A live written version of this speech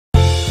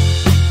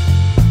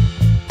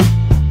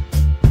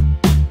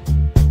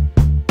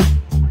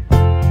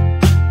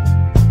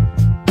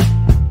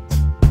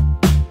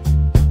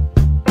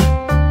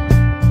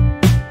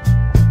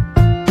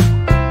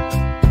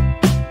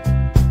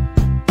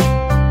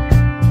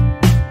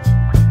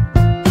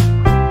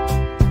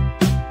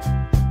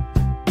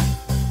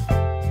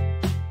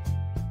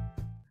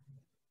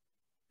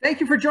Thank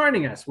you for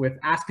joining us with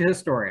Ask a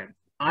Historian.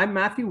 I'm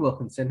Matthew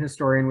Wilkinson,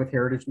 historian with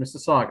Heritage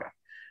Mississauga.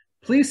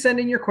 Please send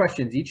in your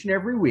questions each and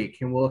every week,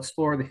 and we'll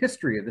explore the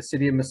history of the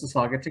city of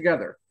Mississauga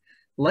together.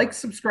 Like,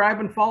 subscribe,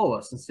 and follow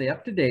us, and stay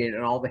up to date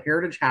on all the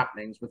heritage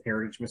happenings with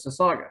Heritage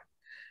Mississauga.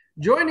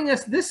 Joining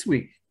us this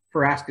week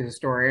for Ask a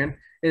Historian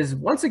is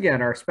once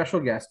again our special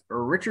guest,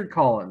 Richard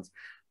Collins,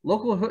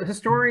 local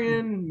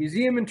historian,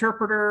 museum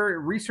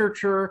interpreter,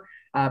 researcher,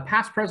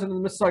 past president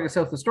of the Mississauga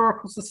South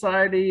Historical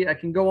Society. I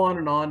can go on.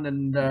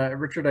 And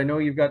Richard, I know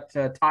you've got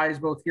ties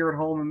both here at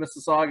home in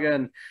Mississauga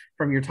and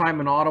from your time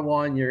in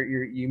Ottawa, and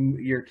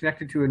you're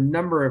connected to a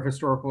number of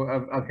historical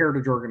of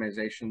heritage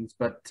organizations.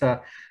 But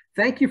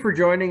thank you for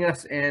joining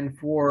us and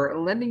for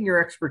lending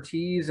your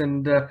expertise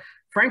and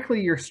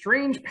frankly your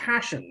strange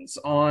passions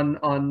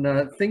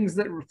on things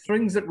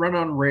that run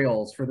on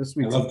rails for this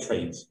week. I love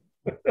trains.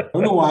 I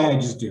don't know why, I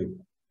just do.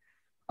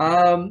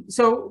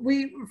 So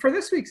for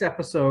this week's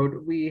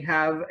episode, we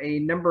have a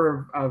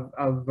number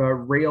of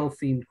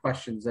rail-themed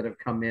questions that have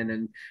come in,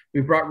 and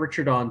we brought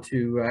Richard on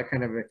to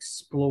kind of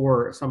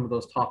explore some of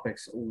those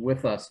topics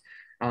with us,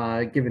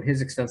 given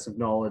his extensive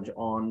knowledge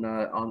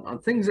on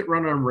things that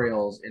run on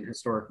rails in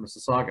historic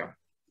Mississauga.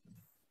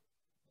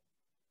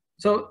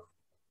 So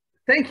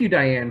thank you,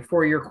 Diane,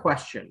 for your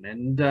question.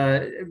 And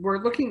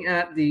we're looking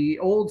at the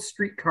old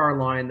streetcar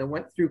line that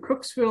went through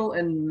Cooksville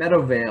and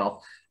Meadowvale.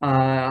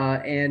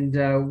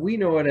 We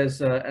know it as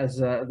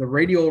the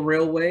Radial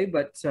Railway,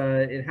 but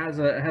it has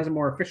a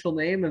more official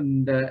name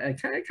and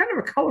kind of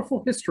a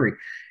colorful history.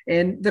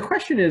 And the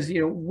question is,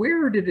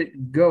 where did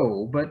it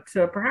go? But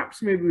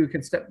perhaps maybe we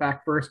can step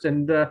back first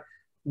and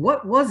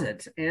what was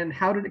it and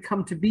how did it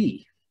come to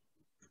be?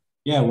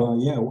 Yeah,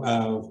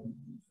 well,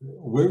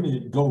 where did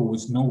it go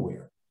was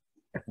nowhere.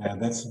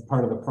 That's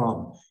part of the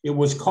problem. It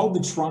was called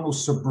the Toronto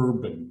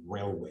Suburban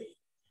Railway,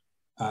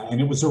 and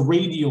it was a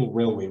radial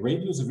railway.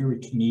 Radial is a very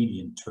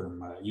Canadian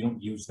term. You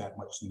don't use that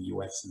much in the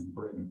US and in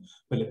Britain,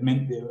 but it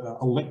meant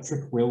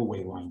electric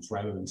railway lines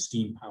rather than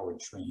steam-powered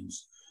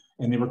trains.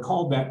 And they were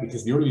called that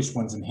because the earliest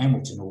ones in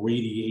Hamilton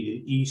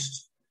radiated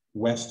east,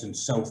 west, and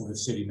south of the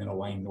city, and then a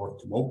line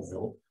north to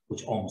Oakville,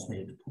 which almost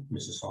made it to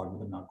Mississauga,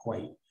 but not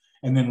quite.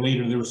 And then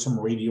later there were some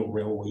radial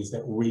railways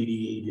that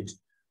radiated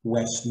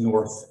west,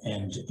 north,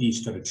 and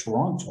east out of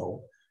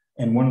Toronto.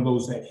 And one of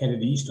those that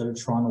headed east out of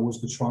Toronto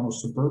was the Toronto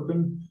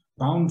Suburban,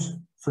 bound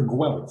for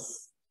Guelph.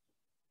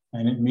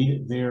 And it made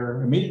it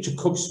there, it made it to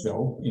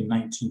Cooksville in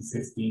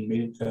 1915,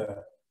 made it to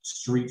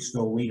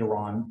Streetsville later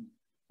on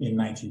in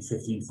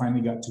 1915,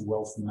 finally got to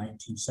Guelph in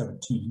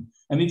 1917.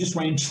 And they just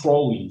ran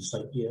trolleys,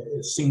 like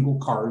single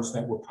cars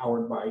that were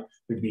powered by,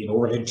 there'd be an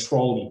overhead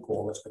trolley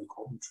pole, that's what they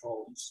called them,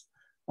 trolleys.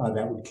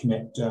 That would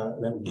connect,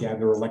 that would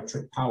gather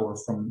electric power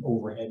from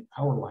overhead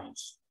power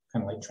lines,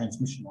 kind of like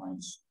transmission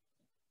lines.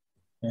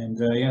 And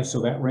so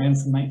that ran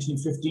from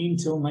 1915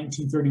 till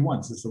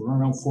 1931. So it's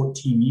around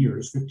 14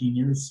 years, 15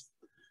 years.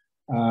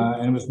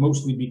 And it was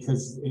mostly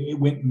because it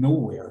went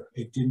nowhere.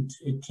 It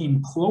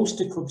came close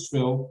to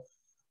Cooksville,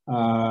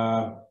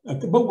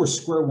 about where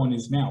Square One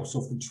is now.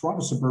 So if the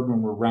Toronto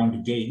Suburban were around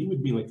today, it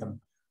would be like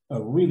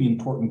a really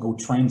important GO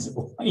Transit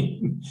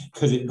line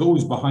because it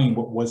goes behind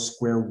what was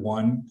Square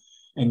One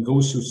and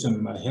goes through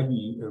some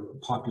heavily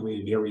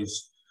populated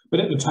areas. But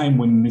at the time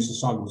when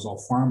Mississauga was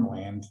all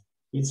farmland,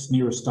 its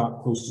nearest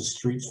stop close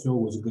to Streetsville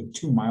was a good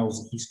 2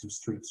 miles east of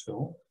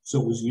Streetsville.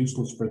 So it was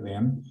useless for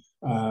them.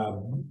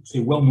 Say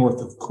well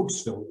north of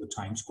Cooksville at the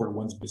time. Square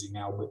One's busy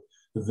now, but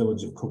the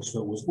village of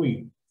Cooksville was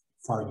way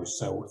farther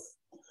south.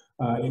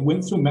 It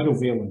went through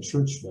Meadowvale and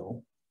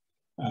Churchville,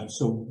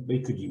 so they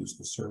could use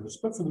the service.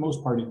 But for the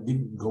most part, it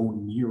didn't go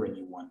near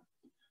anyone.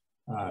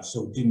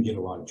 So it didn't get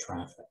a lot of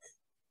traffic.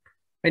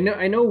 I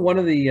know one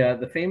of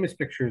the famous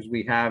pictures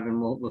we have,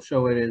 and we'll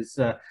show it, is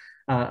a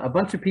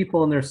bunch of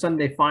people in their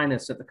Sunday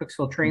finest at the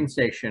Cooksville train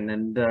station,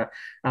 and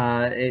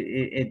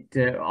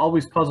it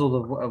always puzzled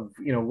of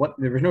what,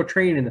 there was no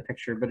train in the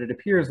picture, but it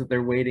appears that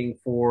they're waiting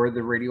for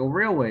the Radial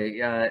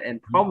Railway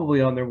and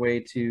probably on their way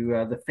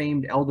to the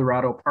famed El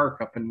Dorado Park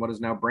up in what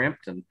is now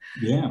Brampton.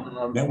 Yeah,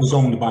 that was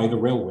owned by the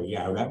railway.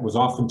 Yeah, that was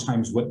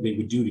oftentimes what they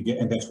would do to get,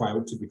 and that's why I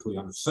would typically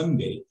on a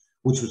Sunday,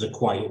 which was a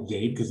quiet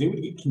day, because they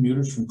would get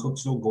commuters from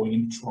Cooksville going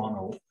into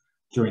Toronto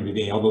during the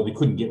day, although they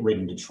couldn't get right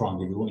into Toronto.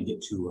 They would only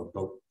get to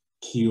about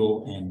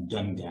Keele and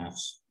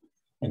Dundas,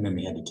 and then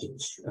they had to take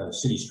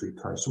city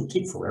streetcars, so it would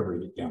take forever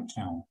to get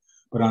downtown.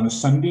 But on a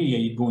Sunday,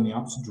 you'd go in the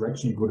opposite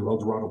direction. You'd go to El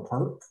Dorado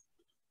Park,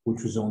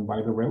 which was owned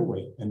by the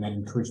railway, and that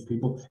encouraged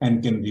people. And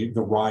again,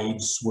 the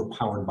rides were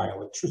powered by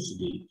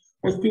electricity.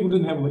 Most people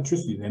didn't have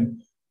electricity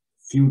then.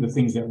 Few of the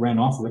things that ran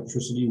off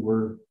electricity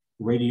were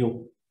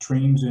radial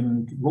trains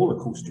and roller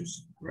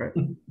coasters. Right.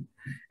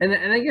 And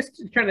I guess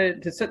kind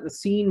of to set the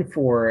scene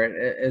for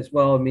it as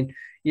well, I mean,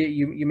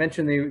 you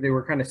mentioned they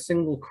were kind of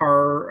single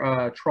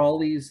car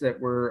trolleys that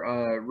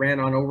were ran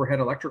on overhead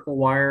electrical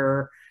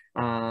wire.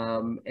 They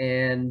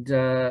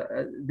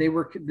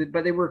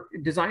were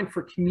designed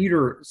for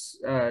commuters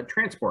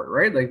transport,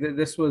 right? Like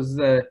this was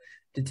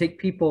to take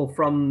people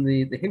from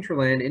the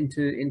hinterland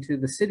into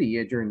the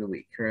city during the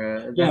week.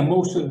 Yeah,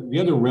 most of the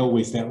other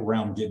railways that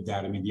round did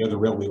that. I mean, the other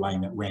railway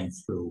line that ran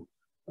through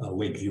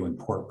Lakeview and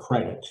Port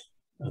Credit,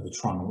 the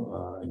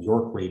Toronto and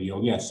York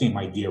Radial, yeah, same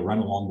idea, run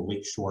along the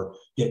lakeshore,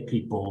 get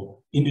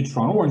people into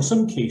Toronto, or in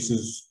some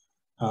cases,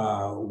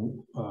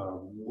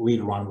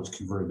 later on was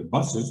converted to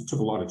buses. It took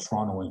a lot of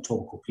Toronto and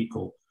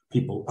Etobicoke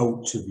people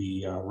out to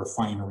the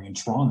refinery in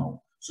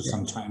Toronto. So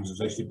sometimes it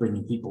was actually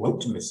bringing people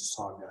out to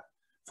Mississauga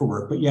for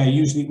work. But yeah,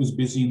 usually it was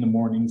busy in the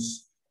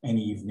mornings and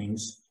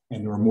evenings,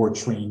 and there were more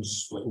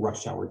trains, like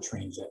rush hour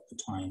trains at the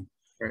time.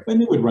 Right.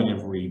 And they would run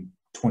every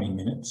 20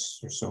 minutes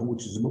or so,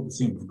 which is about the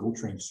same as GO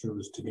train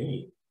service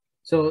today.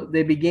 So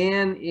they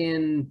began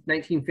in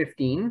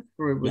 1915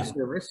 with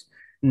service,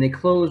 and they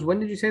closed. When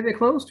did you say they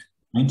closed?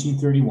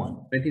 1931.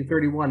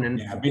 1931. And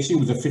yeah, basically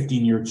it was a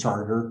 15-year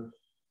charter.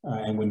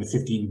 And when the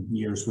 15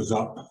 years was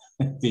up,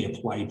 they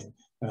applied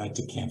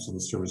to cancel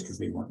the service because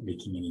they weren't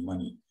making any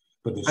money.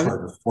 But the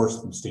charter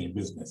forced them to stay in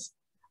business.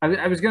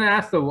 I was going to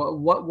ask though,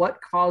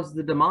 what caused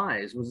the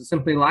demise? Was it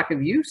simply lack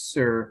of use,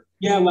 or?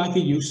 Yeah, lack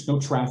of use, no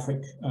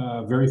traffic,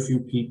 very few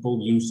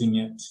people using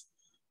it.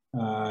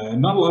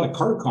 Not a lot of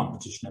car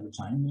competition at the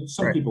time.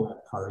 Some people had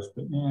cars,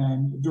 but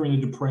during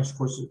the Depression, of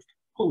course, it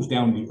closed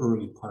down the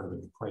early part of the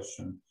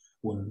Depression,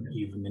 when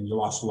then you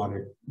lost a lot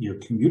of your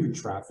commuter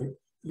traffic.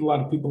 A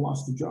lot of people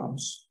lost their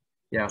jobs.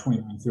 Yeah,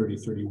 29, 30,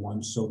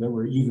 31. So there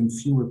were even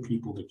fewer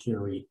people to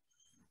carry.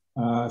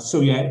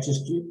 So yeah,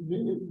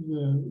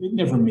 it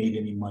never made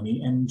any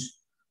money. And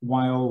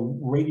while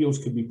radios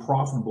could be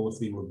profitable if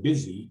they were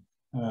busy,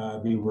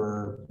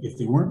 if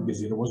they weren't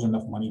busy, there wasn't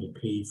enough money to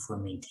pay for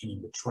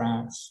maintaining the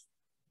tracks,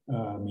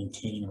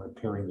 maintaining and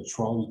repairing the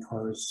trolley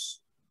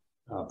cars,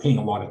 paying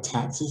a lot of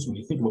taxes. When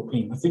you think about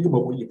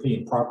what you pay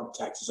in property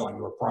taxes on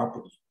your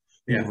property.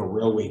 You have a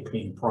railway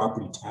paying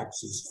property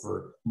taxes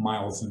for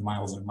miles and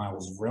miles and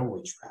miles of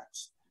railway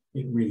tracks.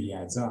 It really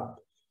adds up.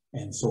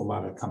 And so a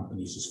lot of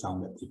companies just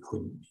found that they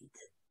couldn't make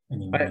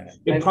any money.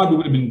 It probably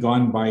would have been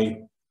gone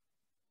by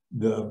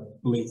the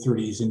late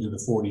 30s into the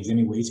 40s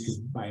anyways,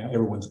 because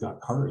everyone's got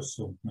cars.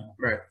 So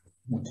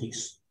one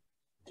takes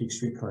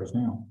streetcars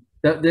now.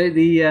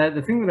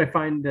 The thing that I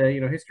find,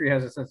 history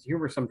has a sense of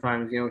humor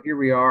sometimes. Here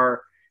we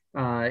are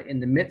in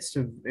the midst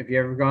of, if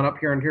you've ever gone up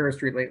here on Ontario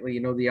Street lately,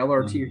 the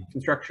LRT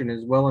construction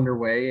is well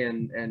underway,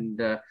 and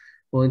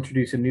we'll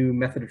introduce a new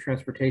method of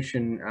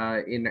transportation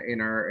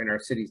in our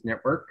city's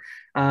network.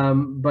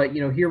 But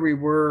here we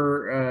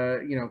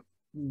were,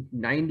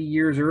 90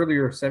 years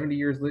earlier, 70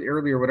 years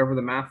earlier, whatever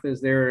the math is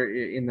there,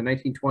 in the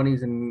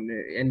 1920s and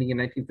ending in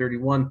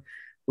 1931,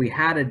 we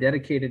had a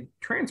dedicated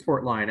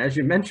transport line, as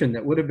you mentioned,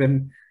 that would have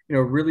been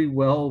really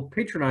well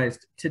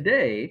patronized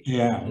today.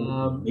 Yeah.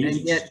 And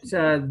yet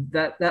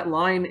that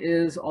line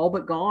is all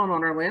but gone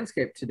on our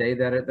landscape today,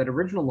 that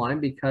original line,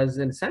 because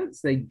in a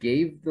sense they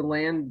gave the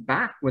land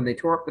back when they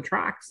tore up the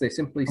tracks. They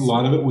simply a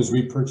lot of it was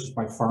repurchased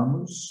by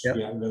farmers. Yep.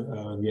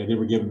 They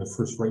were given the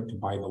first right to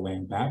buy the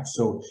land back.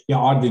 So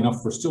oddly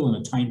enough, we're still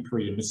in a time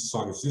period in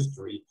Mississauga's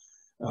history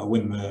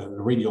when the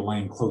radial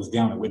line closed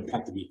down, it went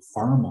back to be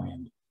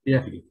farmland.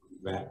 Yeah.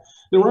 That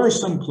there are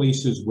some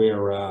places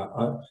where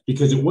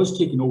because it was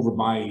taken over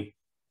by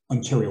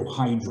Ontario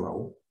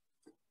Hydro,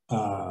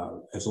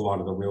 as a lot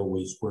of the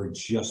railways were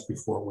just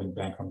before it went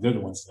bankrupt. They're the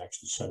ones that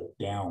actually shut it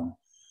down,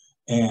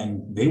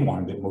 and they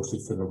wanted it mostly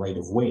for the right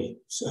of way,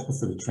 so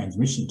for the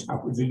transmission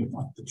towers. They didn't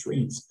want the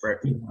trains,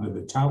 they wanted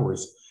the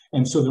towers.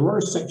 And so there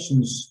are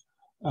sections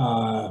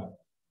on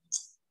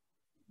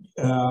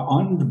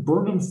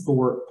Burnham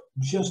Thorpe,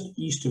 just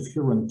east of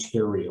here,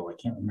 Ontario. I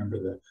can't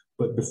remember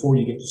but before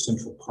you get to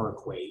Central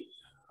Parkway,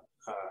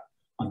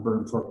 on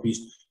Burnham Thorpe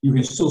East, you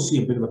can still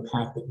see a bit of a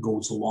path that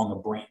goes along a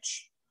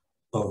branch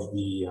of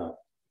the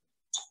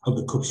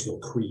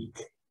Cooksville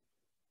Creek,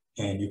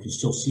 and you can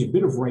still see a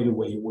bit of right of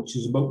way, which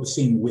is about the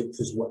same width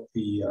as what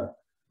the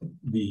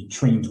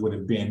trains would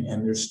have been,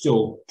 and there's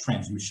still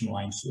transmission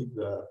lines,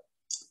 the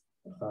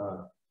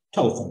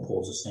telephone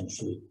poles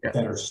essentially,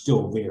 that are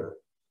still there.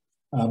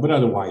 But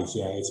otherwise,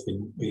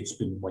 it's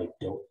been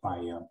wiped out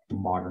by the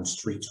modern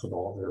streets with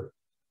all their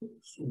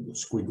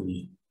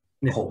squiggly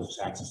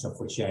cul-de-sacs and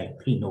stuff, which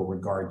pay no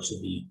regard to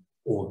the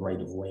old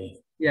right of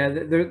way. Yeah,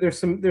 there's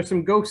some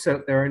ghosts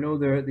out there. I know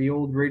the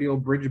old radial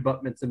bridge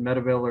abutments in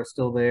Meadowville are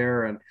still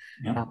there, and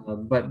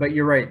but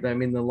you're right. I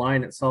mean, the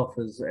line itself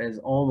has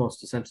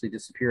almost essentially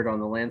disappeared on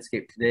the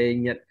landscape today,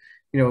 and yet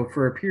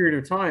for a period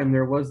of time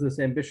there was this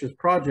ambitious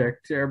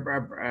project to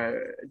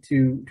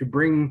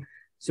bring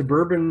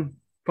suburban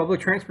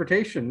public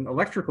transportation,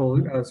 electrical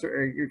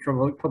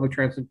public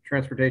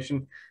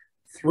transportation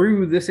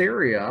through this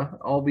area,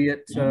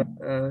 albeit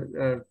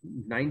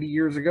 90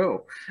 years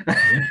ago.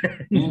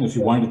 And if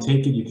you wanted to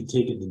take it, you could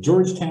take it to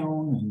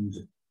Georgetown and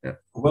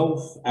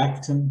Guelph,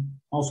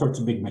 Acton, all sorts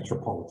of big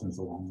metropolitans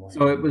along the way.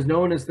 So it was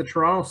known as the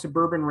Toronto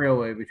Suburban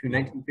Railway between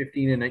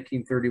 1915 and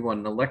 1931,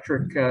 an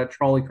electric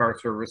trolley car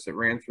service that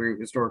ran through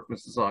historic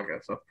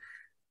Mississauga. So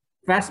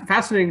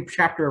fascinating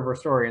chapter of our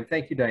story. And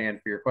thank you, Diane,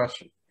 for your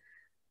question.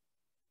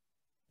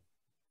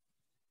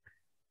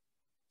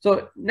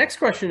 So next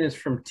question is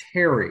from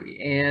Terry,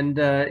 and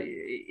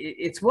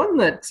it's one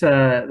that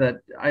that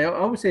I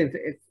always say,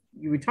 if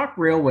we talk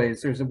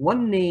railways, there's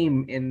one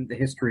name in the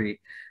history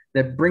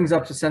that brings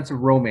up a sense of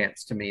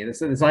romance to me.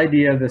 This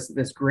idea of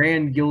this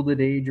grand gilded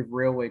age of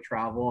railway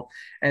travel,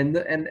 and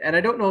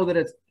I don't know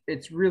that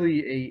it's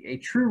really a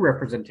true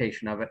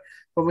representation of it,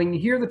 but when you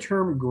hear the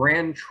term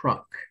Grand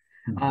Trunk,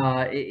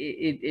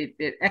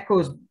 it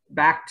echoes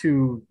back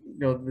to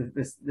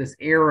this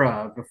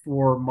era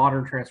before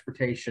modern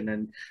transportation,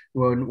 and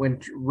when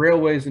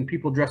railways and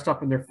people dressed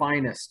up in their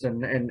finest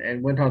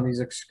and went on these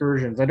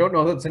excursions. I don't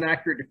know if that's an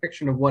accurate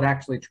depiction of what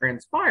actually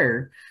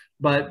transpired,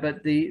 but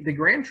the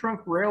Grand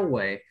Trunk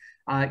Railway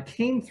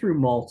came through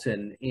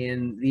Malton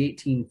in the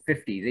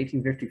 1850s,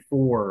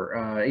 1854,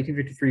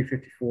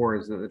 1853-54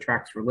 as the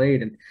tracks were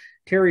laid. And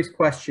Terry's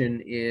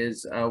question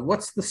is,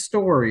 what's the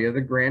story of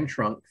the Grand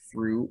Trunk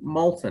through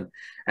Malton?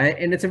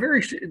 And it's a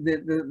very,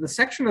 the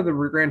section of the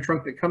Grand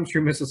Trunk that comes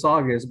through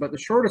Mississauga is about the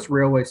shortest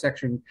railway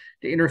section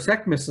to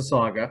intersect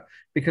Mississauga,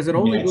 because it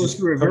only goes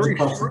through a very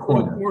short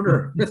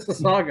corner of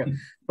Mississauga.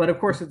 But of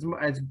course, it's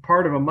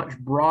part of a much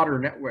broader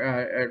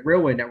network,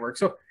 railway network.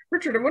 So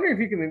Richard, I'm wondering if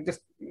you can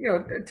just,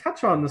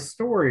 touch on the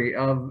story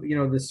of,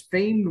 this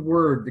famed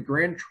word, the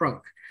Grand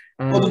Trunk.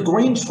 Well, the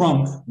Grand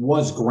Trunk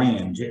was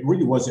grand. It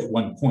really was at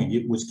one point.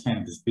 It was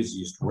Canada's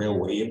busiest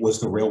railway. It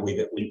was the railway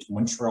that linked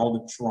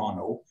Montreal to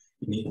Toronto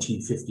in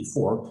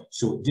 1854.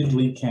 So it did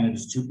link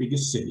Canada's two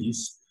biggest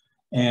cities.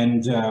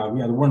 And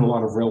there weren't a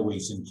lot of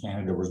railways in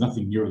Canada. There was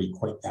nothing nearly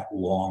quite that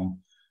long.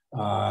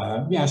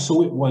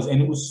 So it was,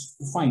 and it was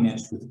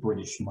financed with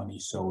British money.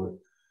 So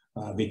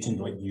they tend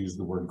to use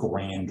the word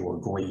grand or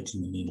great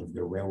in the name of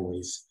their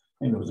railways.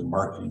 And it was a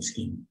marketing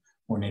scheme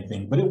more than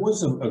anything. But it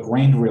was a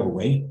grand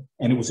railway,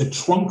 and it was a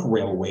trunk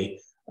railway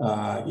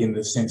in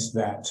the sense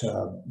that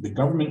the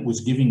government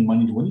was giving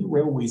money to any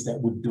railways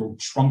that would build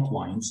trunk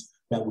lines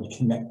that would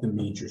connect the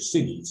major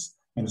cities.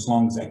 And as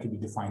long as that could be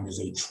defined as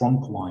a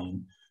trunk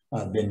line,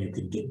 then you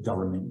could get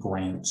government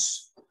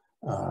grants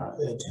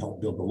to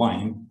help build the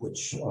line,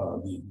 which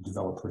the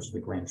developers of the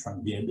Grand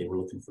Trunk did. They were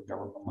looking for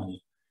government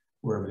money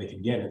wherever they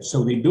could get it.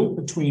 So they built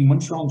between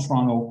Montreal and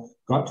Toronto,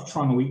 got to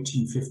Toronto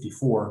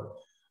 1854.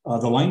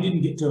 The line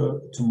didn't get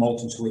to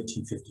Malton until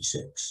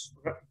 1856.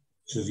 Okay.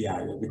 So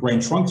the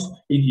Grand Trunk's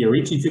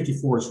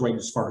 1854 is right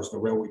as far as the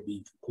railway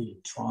being completed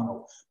in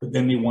Toronto. But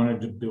then they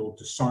wanted to build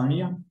to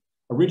Sarnia,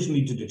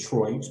 originally to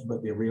Detroit,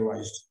 but they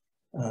realized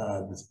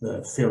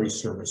the ferry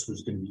service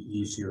was going to be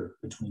easier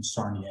between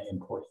Sarnia and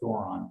Port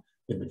Huron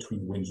than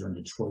between Windsor and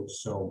Detroit.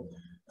 So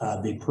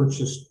they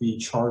purchased the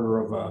charter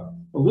of a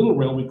little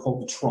railway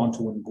called the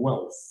Toronto and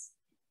Guelph,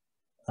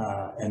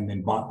 and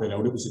then bought that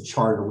out. It was a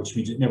charter, which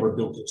means it never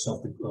built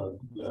itself.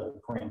 The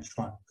Grand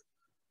Trunk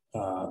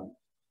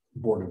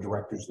board of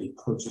directors, they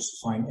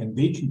purchased the line, and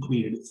they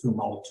completed it through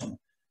Malton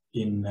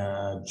in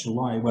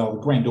July. Well,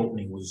 the grand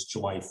opening was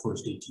July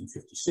 1st,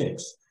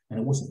 1856, and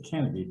it wasn't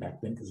Canada Day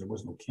back then because there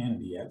was no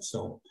Canada yet.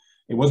 So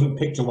it wasn't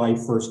picked July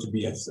 1st to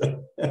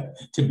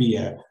be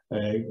a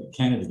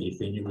Canada Day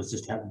thing. It was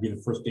just happened to be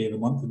the first day of the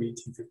month of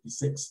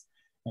 1856.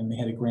 And they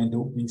had a grand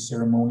opening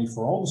ceremony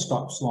for all the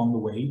stops along the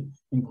way,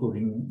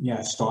 including,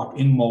 a stop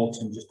in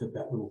Malton, just at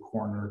that little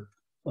corner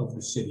of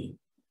the city.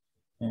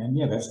 And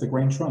that's the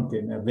Grand Trunk.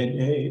 And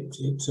it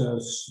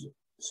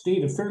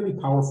stayed a fairly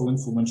powerful,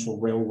 influential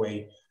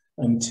railway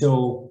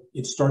until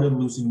it started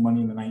losing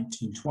money in the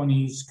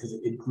 1920s because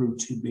it grew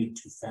too big,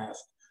 too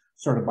fast,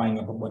 started buying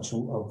up a bunch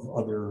of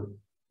other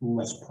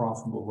less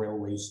profitable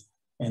railways.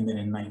 And then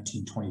in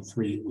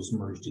 1923, it was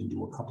merged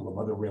into a couple of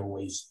other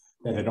railways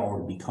that had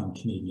already become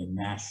Canadian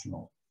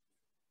national.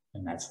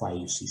 And that's why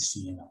you see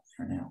CN up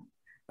there now.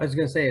 I was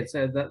going to say, it's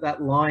that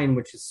line,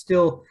 which is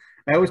still,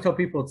 I always tell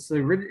people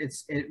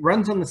it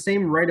runs on the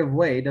same right of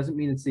way. It doesn't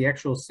mean it's the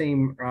actual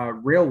same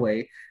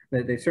railway.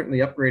 They certainly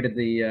upgraded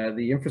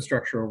the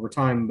infrastructure over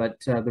time, but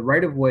the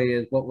right of way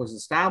is what was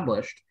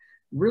established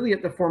really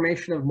at the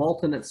formation of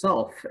Malton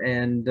itself.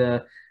 And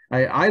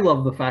I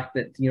love the fact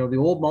that the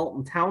old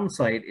Malton town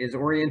site is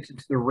oriented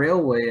to the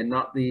railway and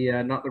not the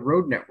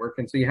road network,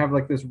 and so you have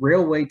like this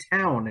railway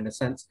town in a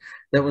sense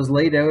that was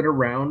laid out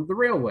around the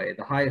railway,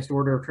 the highest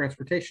order of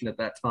transportation at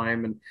that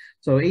time. And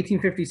so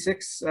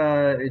 1856,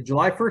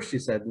 July 1st, you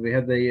said we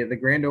had the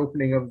grand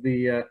opening of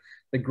the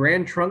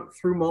Grand Trunk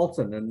through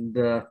Malton,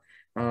 and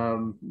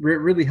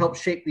really helped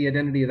shape the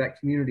identity of that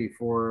community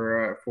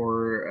for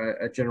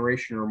a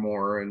generation or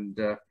more. And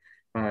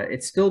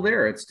it's still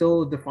there. It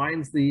still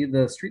defines the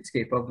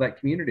streetscape of that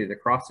community. The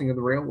crossing of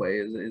the railway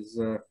is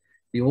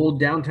the old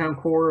downtown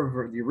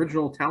core of the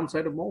original town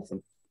site of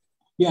Malton.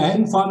 Yeah, I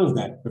hadn't thought of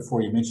that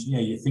before you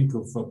mentioned. You think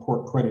of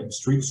Port Credit and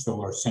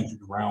Streetsville are centered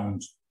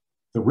around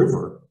the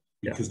river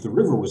because the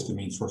river was the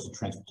main source of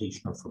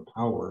transportation or for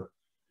power.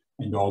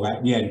 and all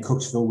that. Yeah, and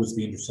Cooksville was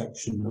the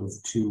intersection of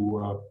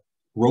two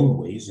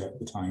roadways at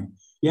the time.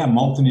 Yeah,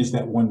 Malton is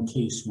that one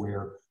case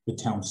where the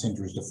town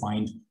center is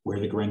defined, where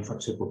the Grand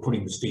Trunk said, we're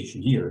putting the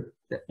station here.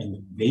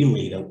 And they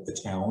laid out the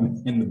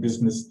town and the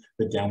business,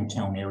 the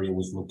downtown area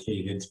was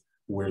located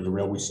where the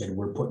railway said,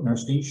 we're putting our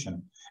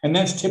station. And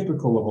that's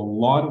typical of a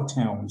lot of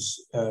towns,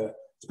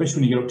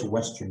 especially when you get out to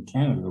Western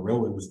Canada. The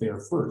railway was there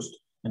first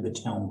and the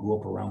town grew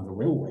up around the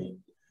railway.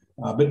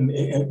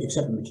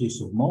 Except in the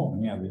case of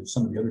Malton, yeah,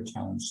 some of the other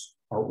towns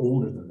are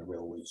older than the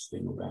railways. They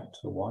go back to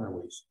the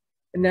waterways.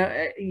 Now,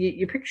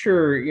 you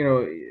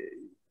picture,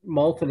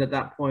 Malton at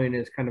that point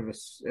is kind of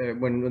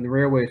when the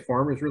railway is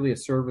formed, is really a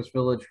service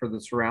village for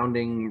the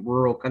surrounding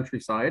rural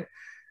countryside.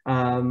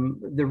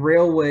 The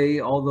railway,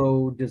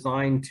 although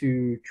designed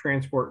to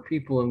transport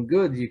people and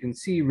goods, you can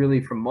see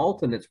really from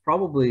Malton, it's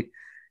probably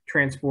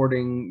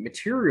transporting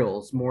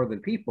materials more than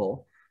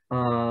people.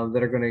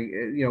 That are going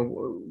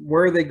to,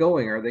 where are they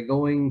going? Are they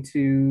going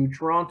to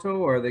Toronto,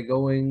 or are they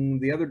going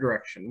the other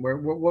direction?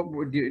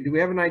 What do we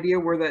have an idea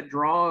where that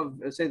draw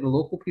of, say, the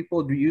local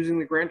people using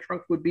the Grand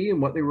Trunk would be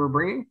and what they were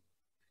bringing?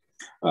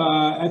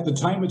 At the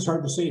time, it's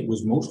hard to say. It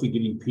was mostly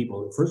getting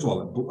people. First of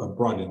all, it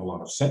brought in a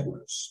lot of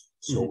settlers,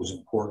 so it was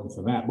important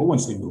for that. But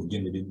once they moved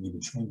in, they didn't need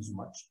the trains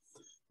much.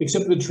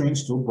 Except the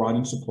trains still brought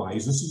in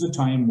supplies. This is a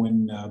time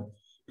when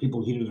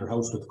people heated their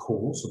house with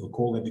coal, so the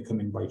coal had to come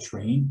in by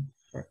train.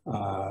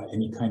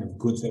 Any kind of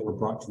goods that were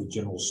brought to the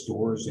general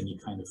stores, any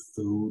kind of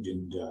food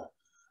and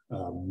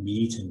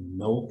meat and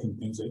milk and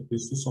things like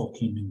this all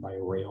came in by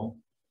rail.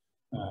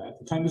 At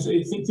the time,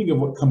 think of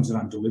what comes in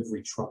on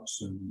delivery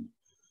trucks and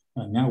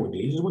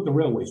nowadays is what the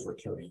railways were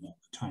carrying at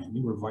the time.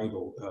 They were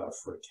vital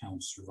for a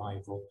town's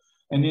survival.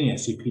 And then,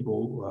 see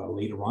people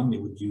later on, they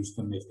would use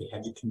them if they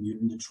had to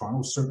commute into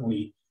Toronto.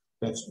 Certainly,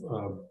 that's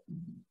the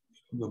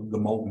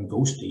Malton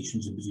GO station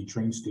is a busy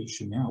train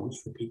station now.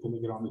 It's for people to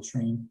get on the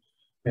train.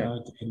 To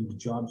head into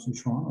jobs in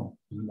Toronto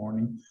in the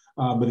morning.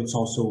 But it's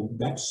also,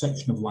 that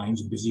section of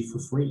lines busy for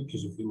freight,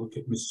 because if you look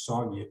at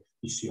Mississauga,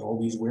 you see all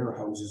these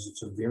warehouses.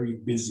 It's a very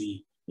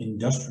busy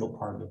industrial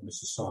part of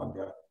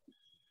Mississauga.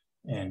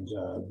 And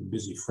the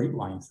busy freight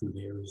line through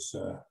there is,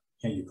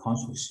 you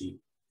constantly see,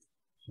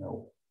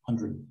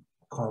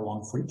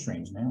 100-car-long freight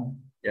trains now.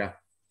 Yeah.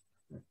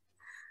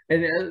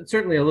 And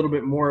certainly a little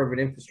bit more of an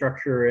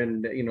infrastructure,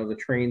 and the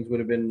trains would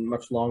have been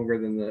much longer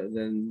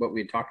than what we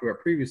had talked about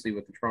previously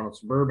with the Toronto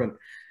Suburban.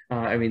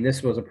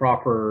 This was a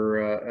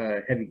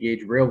proper heavy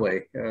gauge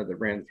railway that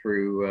ran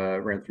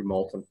through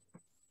Malton.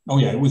 Oh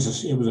yeah, it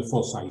was a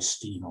full-size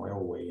steam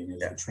railway, and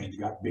as the trains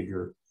got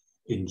bigger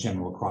in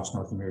general across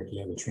North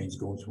America, the trains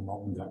going through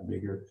Malton got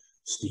bigger,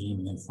 steam,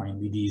 and then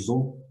finally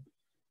diesel,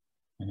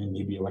 and then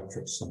maybe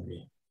electric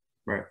someday.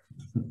 Right.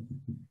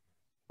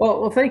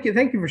 Well, thank you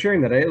for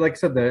sharing that. Like I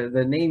said,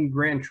 the name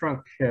Grand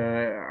Trunk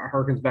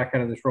harkens back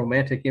kind of this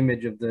romantic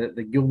image of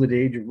the Gilded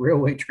Age of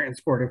railway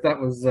transport, if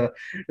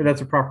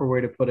that's a proper way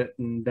to put it.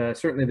 And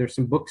certainly, there's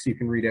some books you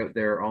can read out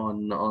there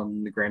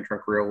on the Grand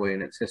Trunk Railway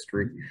and its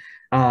history.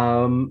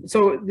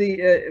 So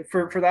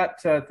for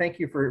that, thank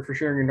you for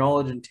sharing your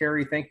knowledge, and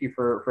Terry, thank you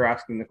for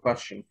asking the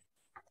question.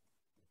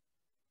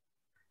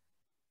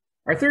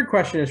 Our third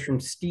question is from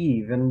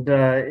Steve, and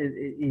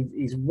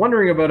he's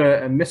wondering about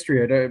a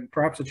mystery,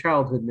 perhaps a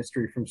childhood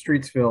mystery from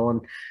Streetsville,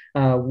 and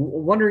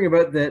wondering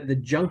about the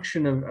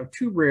junction of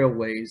two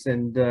railways,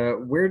 and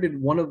where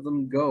did one of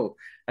them go?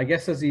 I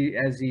guess as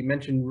he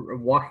mentioned,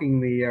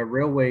 walking the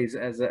railways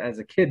as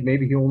a kid,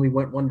 maybe he only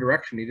went one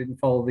direction. He didn't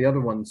follow the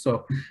other one.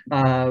 So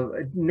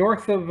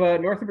north of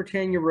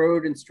Britannia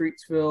Road in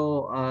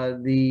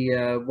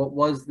Streetsville, what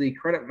was the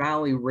Credit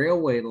Valley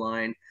Railway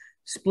line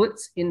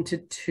splits into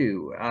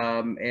two,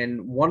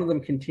 and one of them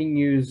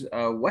continues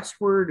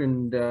westward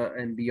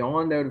and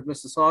beyond out of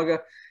Mississauga,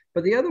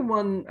 but the other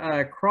one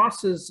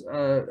crosses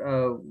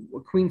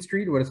Queen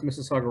Street, what is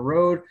Mississauga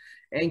Road,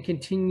 and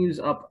continues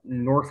up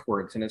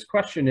northwards. And his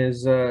question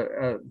is,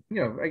 I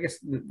guess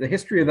the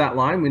history of that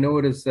line. We know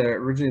it is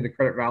originally the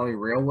Credit Valley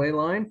Railway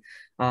line,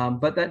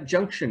 but that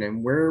junction,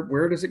 and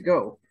where does it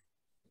go?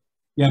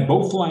 Yeah,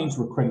 both lines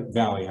were Credit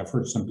Valley. I've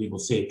heard some people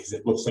say, because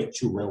it looks like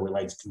two railway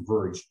lines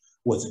converge.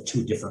 Was it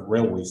two different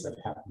railways that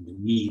happened to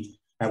meet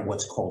at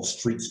what's called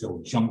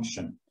Streetsville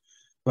Junction?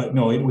 But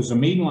no, it was a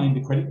main line.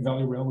 The Credit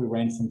Valley Railway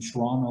ran from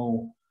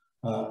Toronto.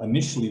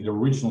 Initially, the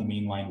original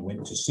main line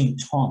went to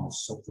St.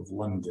 Thomas, south of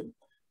London,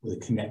 with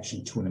a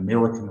connection to an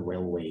American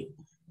railway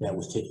that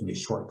was taking a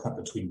shortcut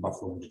between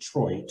Buffalo and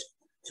Detroit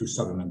through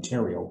southern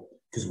Ontario,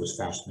 because it was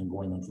faster than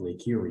going onto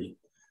Lake Erie.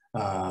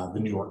 The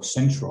New York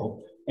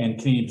Central, and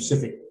Canadian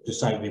Pacific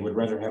decided they would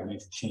rather have an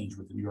interchange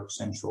with the New York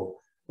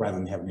Central rather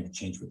than having an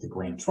interchange with the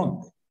Grand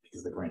Trunk,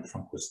 because the Grand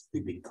Trunk was the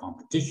big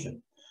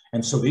competition.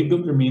 And so they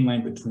built their main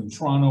line between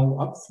Toronto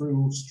up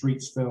through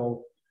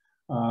Streetsville,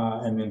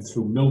 and then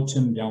through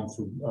Milton, down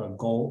through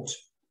Galt,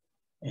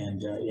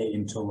 and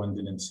into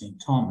London and St.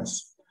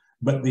 Thomas.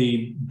 But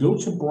they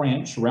built a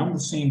branch around the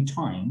same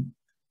time.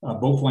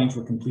 Both lines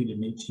were completed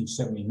in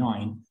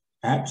 1879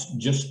 at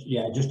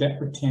just at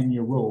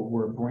Britannia Road,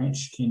 where a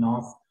branch came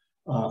off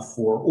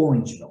for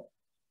Orangeville.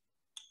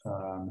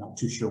 Not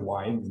too sure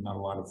why. Not a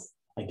lot of,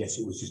 I guess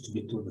it was just to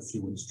get to the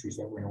few industries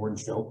that were in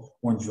Orangeville.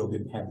 Orangeville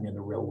didn't have any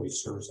other railway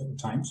service at the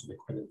time, so the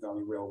Credit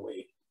Valley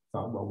Railway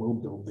thought, well, we'll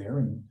build there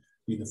and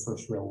be the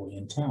first railway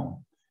in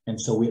town. And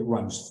so it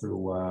runs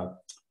through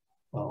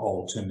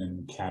Alton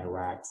and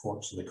Cataract,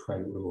 Forks of the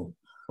Credit,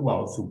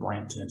 through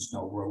Brampton and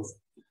Snell Grove.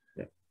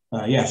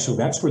 Yeah, so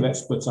that's where that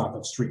splits off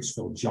at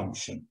Streetsville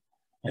Junction.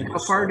 And how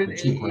far did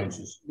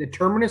the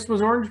terminus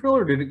was Orangeville,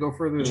 or did it go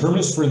further? The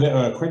terminus for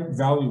the Credit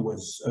Valley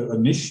was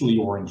initially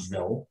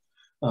Orangeville,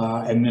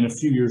 and then a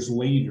few years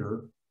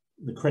later,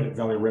 the Credit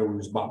Valley Railway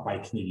was bought by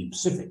Canadian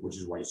Pacific, which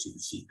is why you see the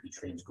CP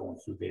trains going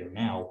through there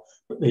now.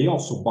 But they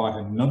also bought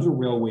another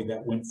railway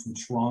that went from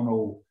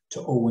Toronto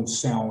to Owen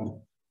Sound,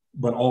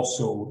 but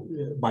also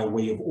by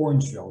way of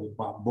Orangeville. They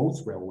bought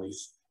both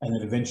railways and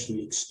then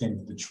eventually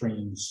extended the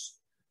trains.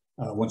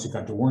 Once it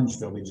got to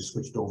Orangeville, they just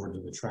switched over to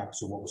the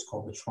tracks of what was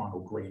called the Toronto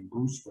Grey and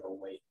Bruce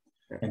Railway.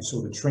 And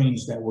so the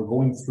trains that were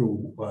going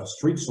through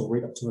Streetsville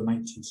right up to the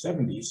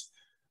 1970s,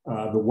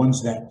 the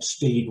ones that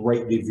stayed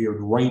right, they veered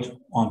right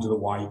onto the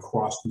Y,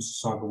 crossed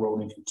Mississauga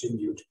Road and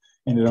continued,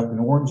 ended up in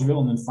Orangeville,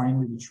 and then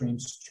finally the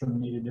trains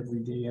terminated every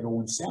day at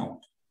Owen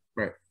Sound.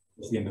 Right.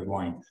 At the end of the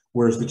line.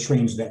 Whereas the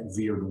trains that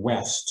veered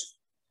west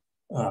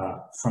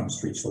from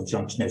Streetsville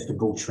Junction, as the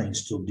GO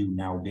trains still do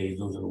nowadays,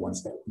 those are the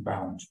ones that were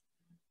bound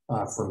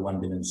for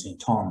London and St.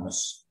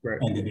 Thomas. Right.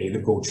 And today the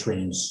GO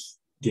trains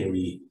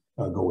daily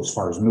go as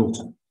far as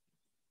Milton.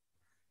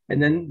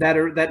 And then the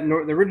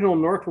original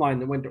North Line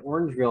that went to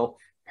Orangeville,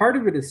 part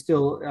of it is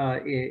still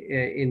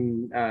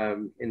in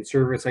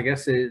service. I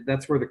guess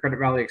that's where the Credit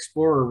Valley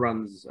Explorer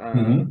runs out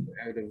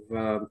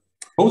of.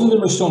 Both of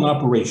them are still in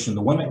operation.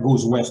 The one that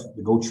goes west,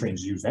 the GO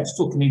trains use, that's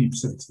still Canadian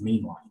Pacific's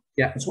main line.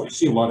 Yeah, that's why you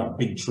see a lot of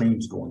big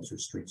trains going through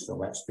Streetsville.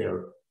 That's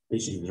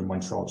basically their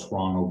Montreal,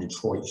 Toronto,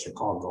 Detroit,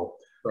 Chicago.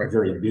 Right. A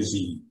very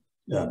busy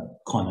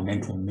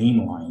continental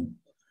main line.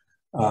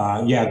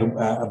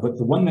 But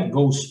the one that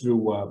goes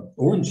through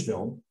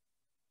Orangeville,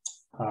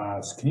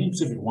 Canadian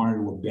Pacific wanted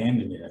to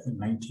abandon it, I think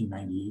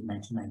 1998,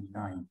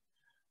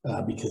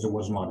 1999, because there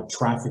wasn't a lot of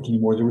traffic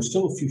anymore. There were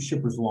still a few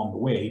shippers along the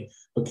way,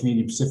 but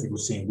Canadian Pacific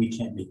was saying, we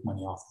can't make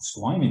money off this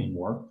line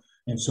anymore.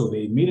 And so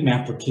they made an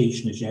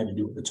application, as you had to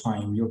do at the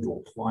time, you had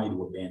to apply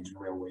to abandon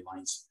railway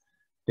lines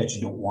that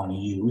you don't want to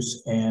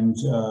use. And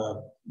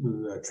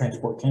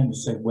Transport Canada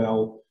said,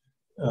 well,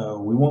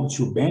 we won't let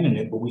you abandon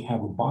it, but we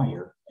have a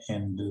buyer.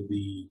 And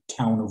the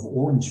town of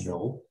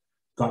Orangeville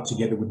got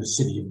together with the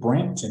city of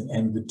Brampton,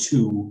 and the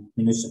two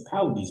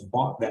municipalities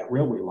bought that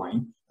railway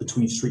line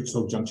between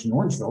Streetsville Junction and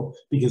Orangeville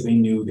because they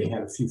knew they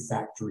had a few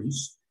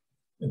factories,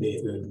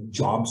 the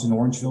jobs in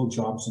Orangeville,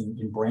 jobs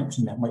in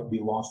Brampton that might be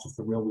lost if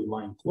the railway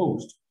line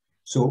closed.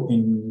 So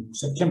in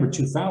September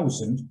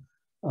 2000,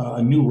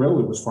 a new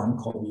railway was formed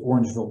called the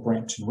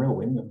Orangeville-Brampton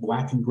Railway, the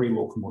black and gray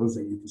locomotives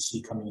that you can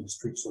see coming into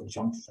Streetsville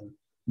Junction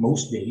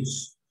most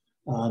days,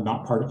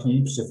 not part of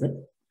Canadian Pacific.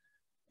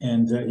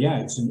 And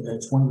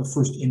it's one of the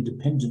first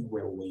independent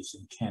railways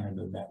in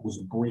Canada that was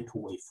a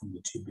breakaway from the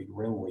two big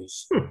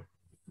railways.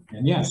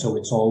 And so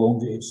it's all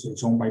owned,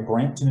 it's owned by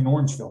Brampton and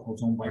Orangeville.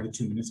 It's owned by the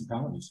two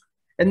municipalities.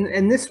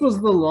 And this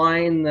was the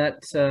line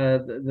that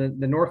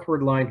the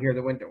northward line here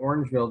that went to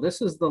Orangeville.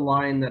 This is the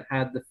line that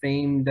had the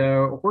famed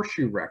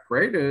horseshoe wreck,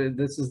 right?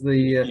 This is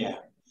the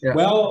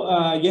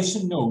Well, yes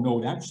and no.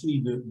 No,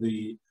 actually,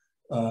 the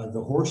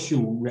horseshoe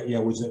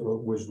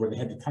was where they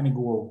had to kind of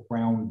go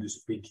around this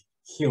big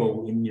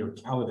hill in near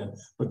Caledon,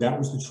 but that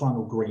was the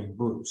Toronto Grey and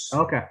Bruce.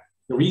 Okay.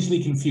 They're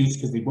easily confused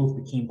because they both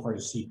became part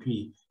of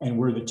CP, and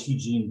where the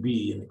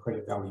TG&B and the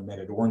Credit Valley met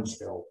at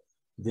Orangeville,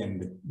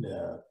 then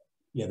the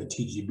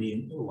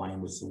TGB line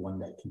was the one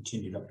that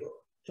continued up to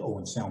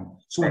Owen Sound.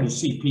 So when you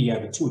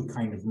CP, the two had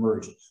kind of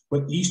merged.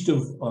 But east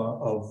of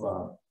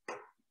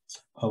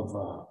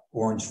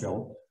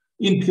Orangeville,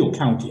 in Peel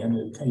County,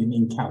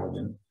 in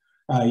Caledon,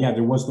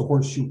 there was the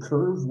horseshoe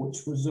curve,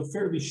 which was a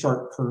fairly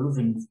sharp curve,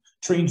 and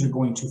trains are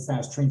going too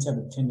fast. Trains have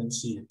a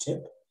tendency to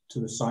tip to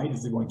the side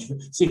as they're going too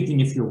fast. Same thing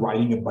if you're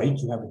riding a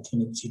bike, you have a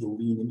tendency to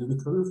lean into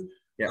the curve.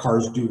 Yeah.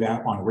 Cars do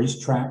that on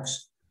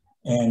racetracks.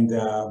 And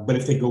but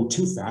if they go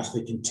too fast,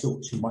 they can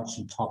tilt too much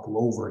and topple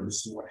over. And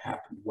this is what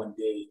happened one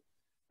day.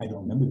 I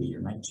don't remember the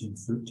year,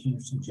 1913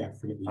 or something. I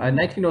forget the year.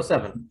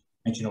 1907.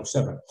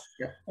 1907.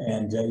 Yeah.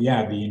 And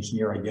the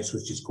engineer, I guess,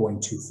 was just going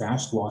too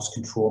fast, lost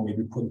control,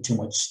 maybe putting too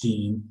much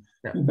steam.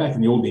 Yeah. Back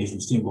in the old days, when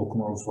steam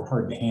locomotives were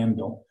hard to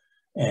handle,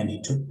 and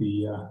he took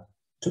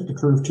the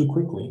curve too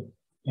quickly,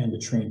 and the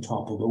train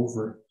toppled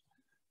over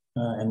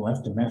and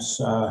left a mess.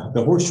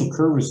 The horseshoe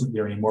curve isn't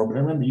there anymore, but I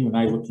remember you and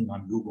I looking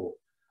on Google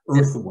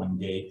Earth one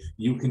day.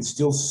 You can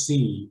still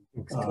see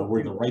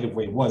where the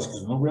right-of-way was,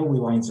 because the railway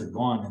lines are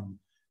gone,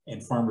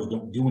 and farmers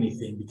don't do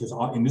anything, because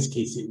in this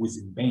case it was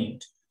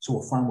embanked. So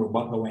a farmer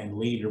bought the land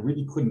later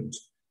really couldn't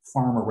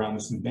farm around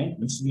this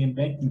embankment, so the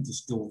embankment is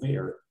still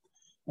there.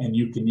 And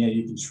you can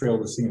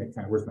trail this thing. That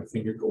kind of, where's my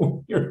finger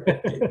going here?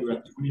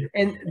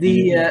 And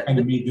kind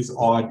of made this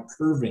odd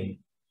curving,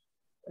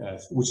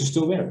 which is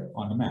still there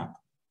on the map.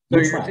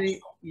 So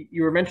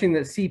you were mentioning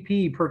that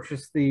CP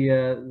purchased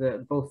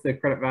both the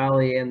Credit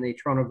Valley and the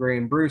Toronto Grey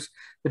and Bruce.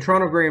 The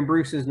Toronto Grey and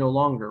Bruce is no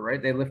longer,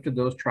 right? They lifted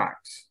those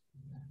tracks.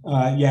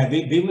 Yeah,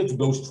 they lifted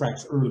those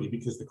tracks early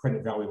because the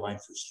Credit Valley line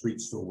through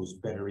Streetsville was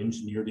better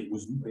engineered. It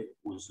was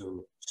a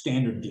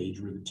standard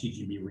gauge, where the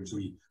TGV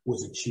originally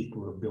was a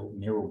cheaper built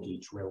narrow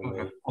gauge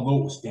railway. Although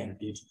it was standard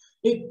gauge,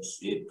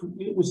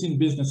 it was in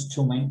business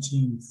till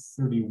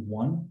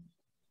 1931.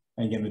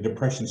 And again, the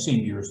Depression,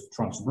 same year as the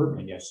Toronto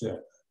Suburban, I guess.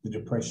 The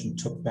Depression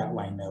took that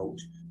line out,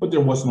 but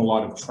there wasn't a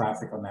lot of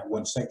traffic on that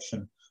one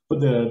section.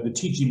 But the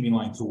TGV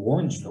line to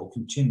Orangeville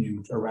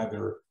continued, or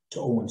rather to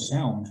Owen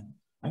Sound.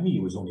 I think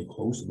it was only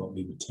closed about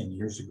maybe 10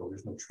 years ago.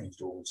 There's no trains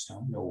to Owen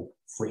Sound, no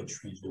freight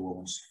trains to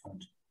Owen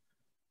Sound.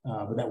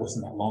 But that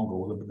wasn't that long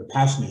ago. The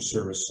passenger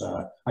service,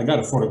 I got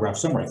a photograph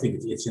somewhere. I think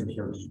it's in the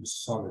Heritage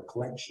Mississauga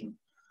collection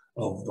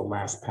of the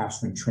last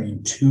passenger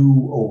train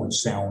to Owen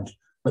Sound,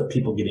 but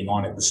people getting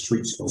on at the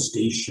Streetsville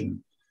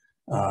station.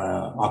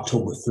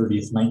 October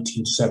 30th,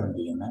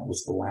 1970, and that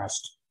was the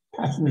last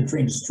passenger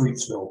train to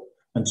Streetsville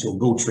until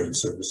GO train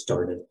service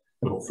started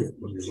about 50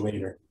 years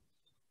later.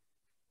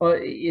 Well,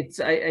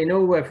 I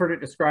know I've heard it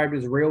described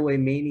as railway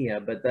mania,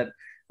 but that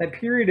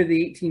period of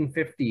the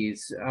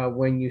 1850s,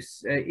 when you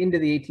into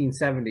the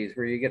 1870s,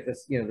 where you get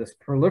this this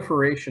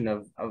proliferation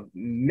of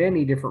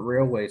many different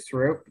railways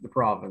throughout the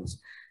province,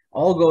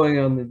 all going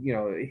on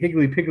the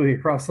higgly-piggly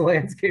across the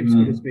landscape,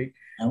 so to speak.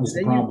 That was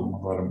the problem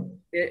about them.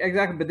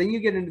 Exactly, but then you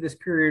get into this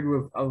period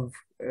of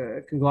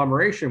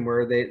conglomeration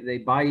where they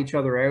buy each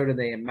other out and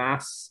they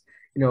amass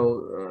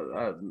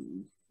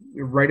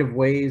right of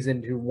ways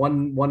into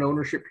one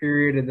ownership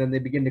period, and then they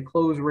begin to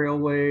close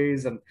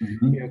railways, and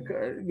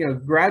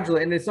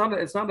gradually, and it's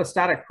not a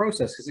static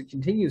process, because it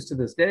continues to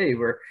this day,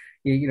 where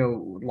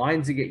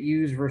lines that get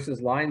used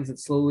versus lines that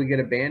slowly get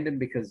abandoned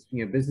because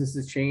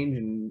businesses change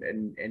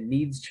and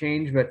needs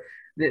change, but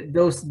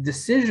those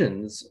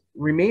decisions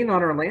remain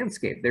on our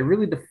landscape. They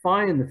really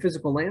define the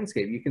physical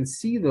landscape. You can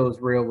see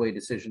those railway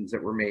decisions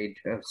that were made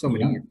so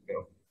many years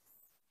ago.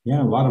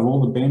 Yeah, a lot of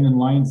old abandoned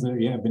lines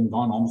that have been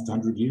gone almost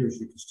 100 years.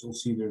 You can still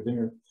see they're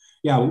there.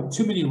 Yeah,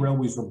 too many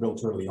railways were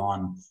built early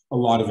on. A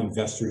lot of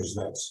investors,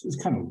 it's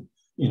kind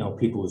of,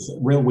 people,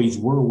 railways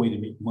were a way to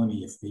make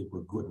money if they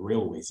were good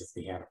railways, if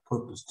they had a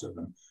purpose to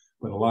them.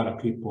 But a lot of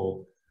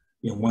people,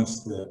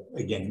 once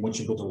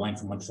you build a line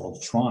from Montreal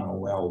to Toronto,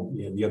 well,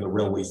 the other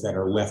railways that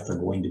are left are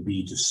going to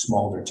be just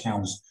smaller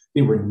towns.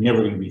 They were never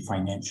going to be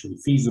financially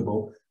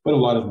feasible. But a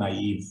lot of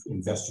naive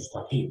investors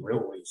thought, hey,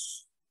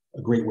 railways,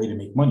 a great way to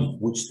make money,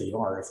 which they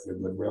are if they're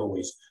good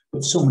railways.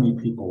 But so many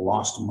people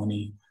lost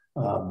money.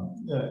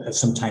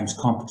 Sometimes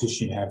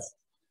competition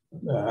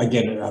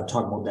again, I'll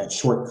talk about that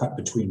shortcut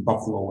between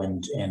Buffalo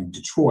and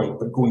Detroit,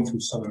 but going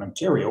through Southern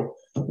Ontario,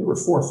 there were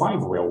 4 or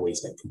 5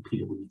 railways that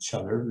competed with each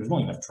other. There's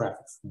not enough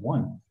traffic for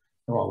one.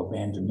 They're all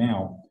abandoned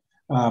now.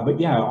 But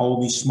yeah, all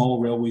these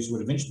small railways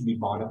would eventually be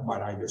bought up by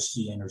either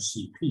CN or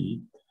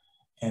CP,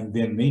 and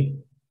then they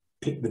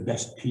pick the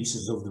best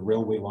pieces of the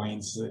railway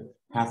lines,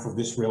 half of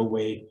this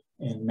railway,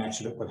 and match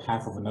it up with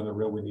half of another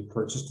railway they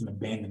purchased, and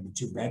abandon the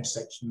 2 bad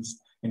sections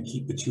and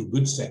keep the 2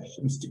 good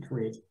sections to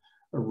create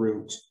a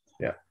route.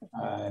 Yeah.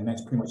 And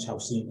that's pretty much how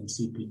CN and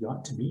CP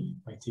got to be,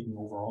 by taking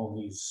over all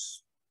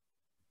these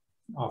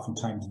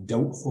oftentimes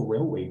doubtful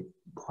railway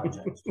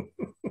projects.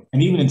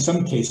 And even in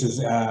some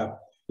cases,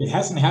 it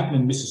hasn't happened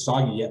in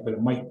Mississauga yet, but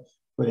it might.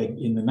 But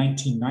in the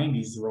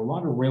 1990s, there were a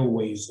lot of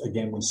railways,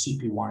 again, when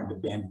CP wanted to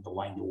abandon the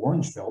line to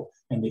Orangeville,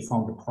 and they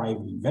found a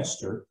private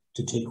investor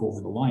to take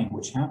over the line,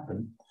 which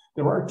happened.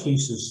 There are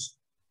cases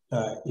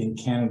in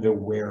Canada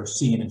where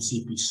CN and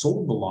CP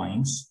sold the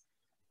lines.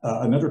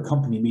 Another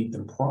company made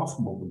them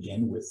profitable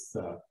again with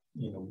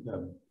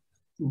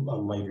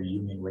lighter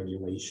union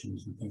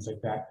regulations and things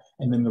like that.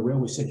 And then the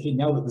railway said, hey,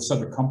 now that this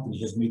other company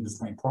has made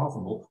this line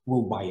profitable,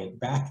 we'll buy it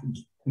back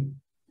again.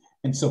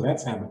 And so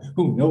that's happened.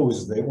 Who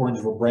knows? The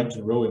Orangeville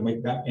Brampton Railway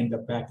might end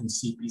up back in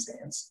CP's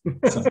hands.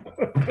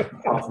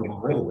 Profitable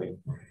railway.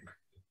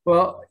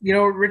 Well,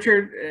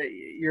 Richard,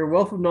 your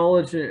wealth of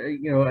knowledge,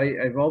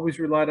 I've always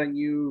relied on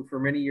you for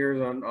many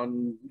years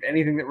on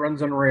anything that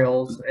runs on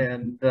rails,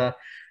 and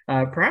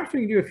perhaps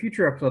we can do a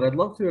future episode. I'd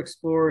love to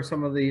explore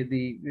some of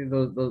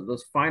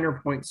those finer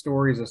point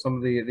stories of some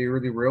of the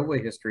early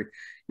railway history.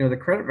 The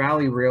Credit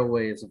Valley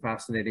Railway is a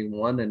fascinating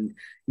one, and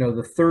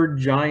the third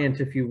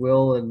giant, if you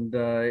will, and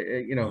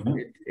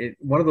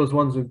one of those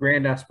ones with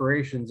grand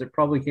aspirations. It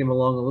probably came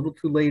along a little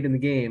too late in the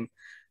game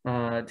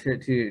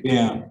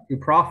to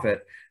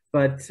profit.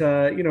 But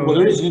well,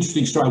 there is an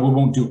interesting story. We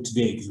won't do it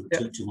today because it would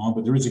take too long.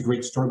 But there is a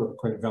great story about the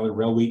Credit Valley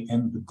Railway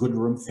and the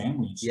Goodrum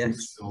family in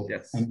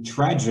Streetsville, and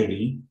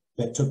tragedy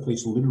that took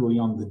place literally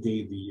on the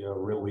day the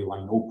railway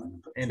line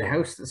opened. And a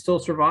house that still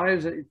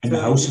survives. And the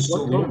house is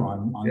still there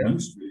on Main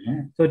Street.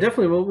 So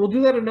definitely, we'll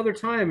do that another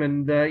time.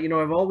 And you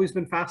know, I've always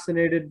been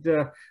fascinated.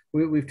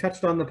 We've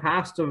touched on the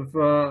past of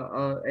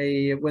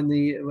when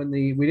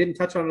we didn't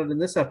touch on it in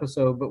this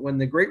episode, but when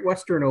the Great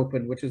Western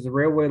opened, which is a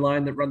railway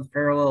line that runs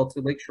parallel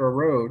to Lakeshore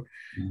Road,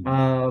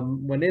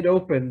 when it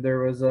opened, there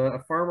was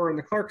a farmer in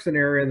the Clarkson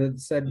area that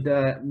said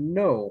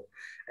no.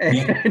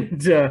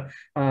 And he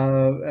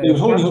was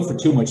holding out for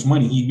too much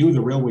money. He knew the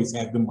railways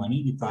had the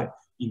money. He thought,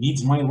 he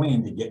needs my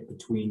land to get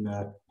between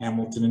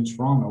Hamilton and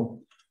Toronto,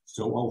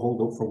 so I'll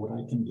hold out for what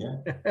I can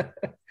get.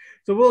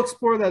 So we'll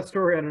explore that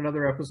story on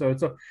another episode.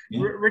 So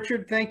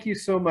Richard, thank you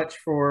so much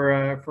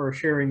for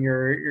sharing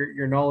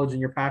your knowledge and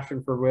your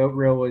passion for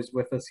railways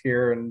with us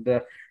here,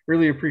 and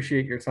really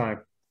appreciate your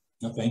time.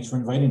 No, thanks for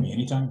inviting me.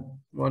 Anytime.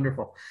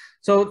 Wonderful.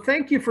 So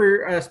thank you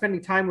for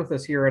spending time with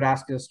us here at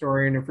Ask a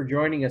Historian, and for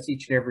joining us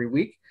each and every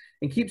week.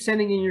 And keep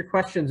sending in your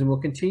questions, and we'll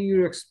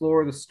continue to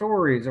explore the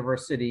stories of our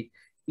city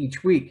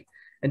each week.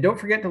 And don't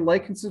forget to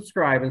like and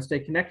subscribe and stay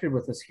connected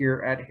with us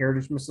here at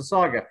Heritage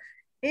Mississauga.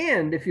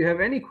 And if you have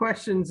any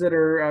questions that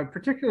are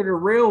particular to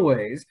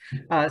railways,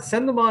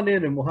 send them on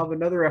in, and we'll have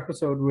another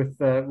episode with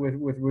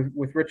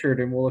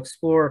Richard, and we'll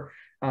explore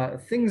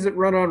things that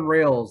run on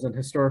rails in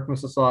historic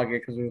Mississauga,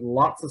 because there's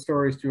lots of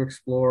stories to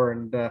explore.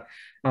 And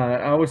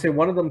I always say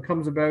one of them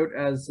comes about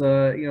as you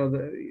know,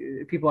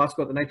 the people ask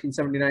about the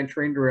 1979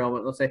 train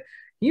derailment. They'll say,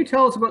 "Can you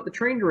tell us about the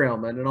train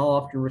derailment?" And I'll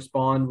often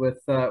respond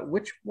with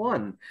which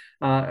one?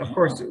 Of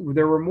course,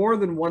 there were more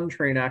than one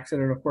train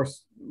accident. Of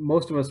course,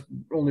 most of us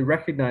only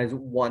recognize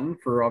one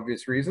for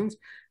obvious reasons.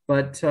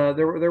 But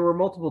there were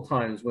multiple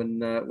times when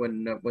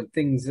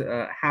things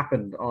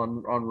happened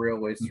on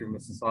railways through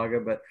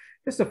Mississauga. But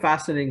just a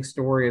fascinating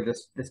story of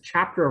this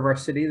chapter of our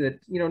city that,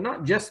 you know,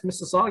 not just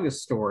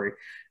Mississauga's story.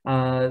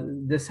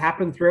 This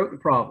happened throughout the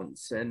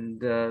province, and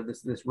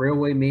this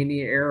railway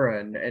mania era,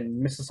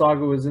 and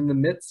Mississauga was in the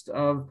midst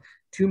of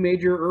two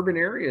major urban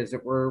areas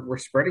that were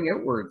spreading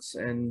outwards,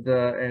 and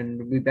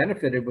we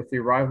benefited with the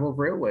arrival of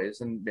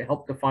railways, and they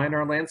helped define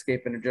our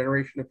landscape and a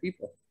generation of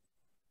people.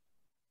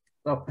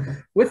 So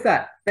with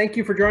that, thank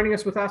you for joining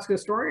us with Ask a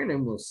Historian,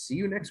 and we'll see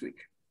you next week.